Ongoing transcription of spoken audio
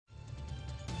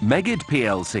Meggitt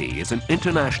Plc is an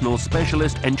international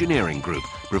specialist engineering group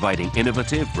providing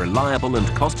innovative, reliable and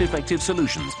cost-effective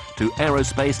solutions to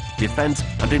aerospace, defence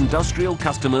and industrial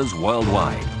customers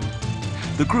worldwide.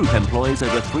 The group employs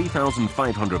over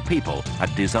 3,500 people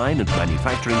at design and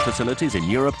manufacturing facilities in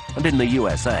Europe and in the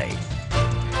USA.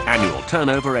 Annual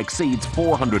turnover exceeds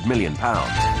 £400 million.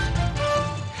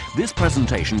 This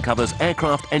presentation covers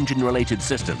aircraft engine-related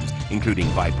systems, including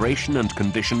vibration and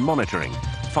condition monitoring,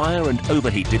 fire and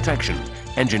overheat detection,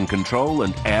 engine control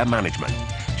and air management.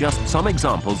 Just some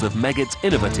examples of Meggitt's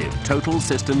innovative total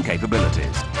system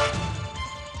capabilities.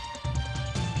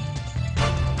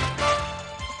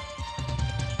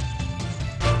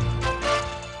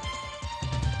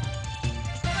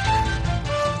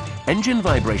 Engine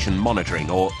vibration monitoring,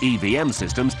 or EVM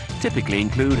systems, typically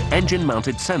include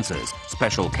engine-mounted sensors,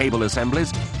 special cable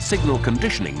assemblies, signal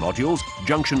conditioning modules,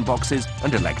 junction boxes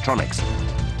and electronics.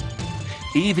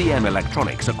 EVM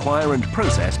electronics acquire and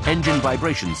process engine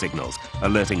vibration signals,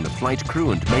 alerting the flight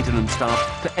crew and maintenance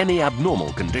staff to any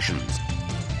abnormal conditions.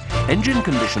 Engine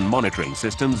condition monitoring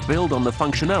systems build on the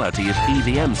functionality of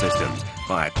EVM systems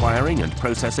by acquiring and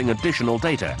processing additional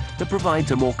data that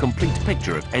provides a more complete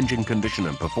picture of engine condition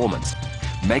and performance.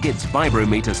 Meggitt's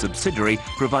Vibrometer subsidiary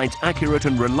provides accurate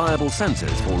and reliable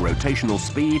sensors for rotational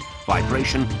speed,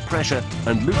 vibration, pressure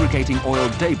and lubricating oil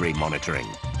debris monitoring.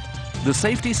 The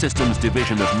Safety Systems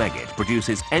division of Meggitt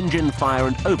produces engine fire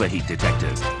and overheat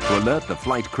detectors to alert the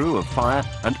flight crew of fire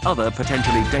and other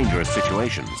potentially dangerous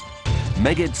situations.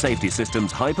 Meggitt Safety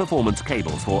Systems high-performance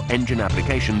cables for engine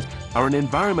applications are an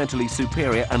environmentally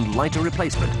superior and lighter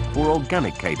replacement for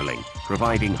organic cabling,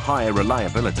 providing higher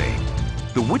reliability.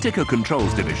 The Whittaker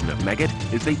Controls division of Meggitt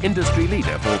is the industry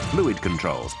leader for fluid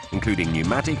controls, including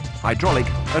pneumatic, hydraulic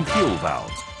and fuel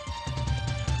valves.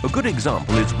 A good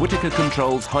example is Whittaker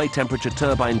Controls high-temperature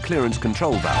turbine clearance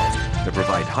control valves that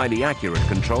provide highly accurate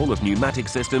control of pneumatic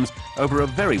systems over a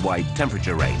very wide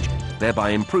temperature range, thereby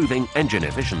improving engine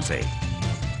efficiency.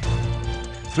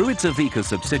 Through its Avica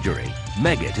subsidiary,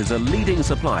 Meggitt is a leading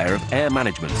supplier of air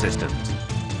management systems.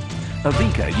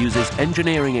 Avica uses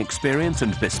engineering experience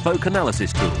and bespoke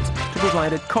analysis tools to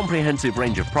provide a comprehensive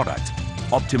range of products,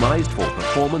 optimized for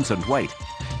performance and weight,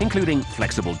 including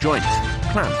flexible joints,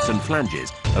 clamps and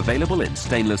flanges available in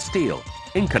stainless steel,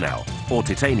 Inconel or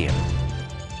titanium.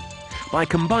 By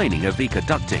combining Avica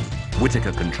ducting,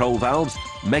 Whittaker control valves,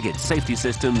 Meggitt Safety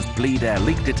Systems bleed air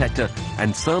leak detector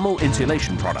and thermal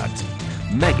insulation products,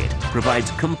 Meggitt provides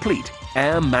complete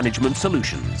air management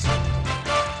solutions.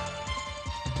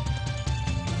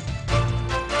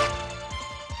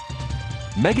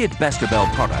 Meggitt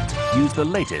Bestabel products use the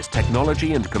latest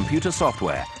technology and computer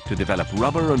software to develop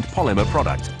rubber and polymer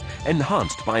products,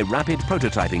 enhanced by rapid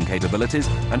prototyping capabilities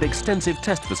and extensive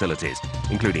test facilities,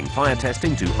 including fire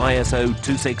testing to ISO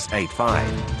 2685.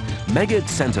 Meggitt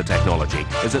sensor technology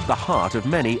is at the heart of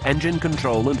many engine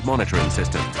control and monitoring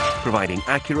systems, providing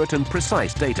accurate and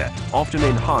precise data, often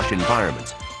in harsh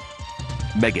environments.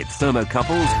 Meggitt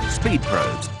thermocouples, speed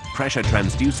probes, pressure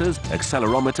transducers,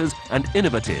 accelerometers and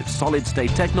innovative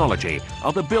solid-state technology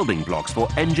are the building blocks for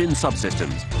engine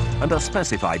subsystems and are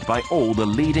specified by all the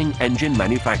leading engine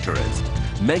manufacturers.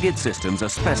 Meggitt systems are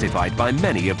specified by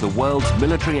many of the world's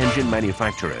military engine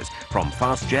manufacturers, from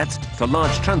fast jets to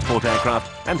large transport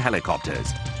aircraft and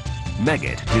helicopters.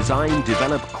 Meggitt design,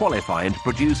 develop, qualify and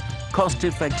produce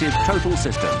cost-effective total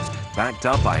systems backed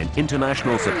up by an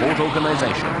international support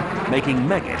organization, making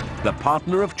Meggitt the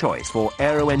partner of choice for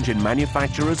aero engine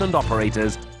manufacturers and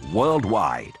operators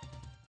worldwide.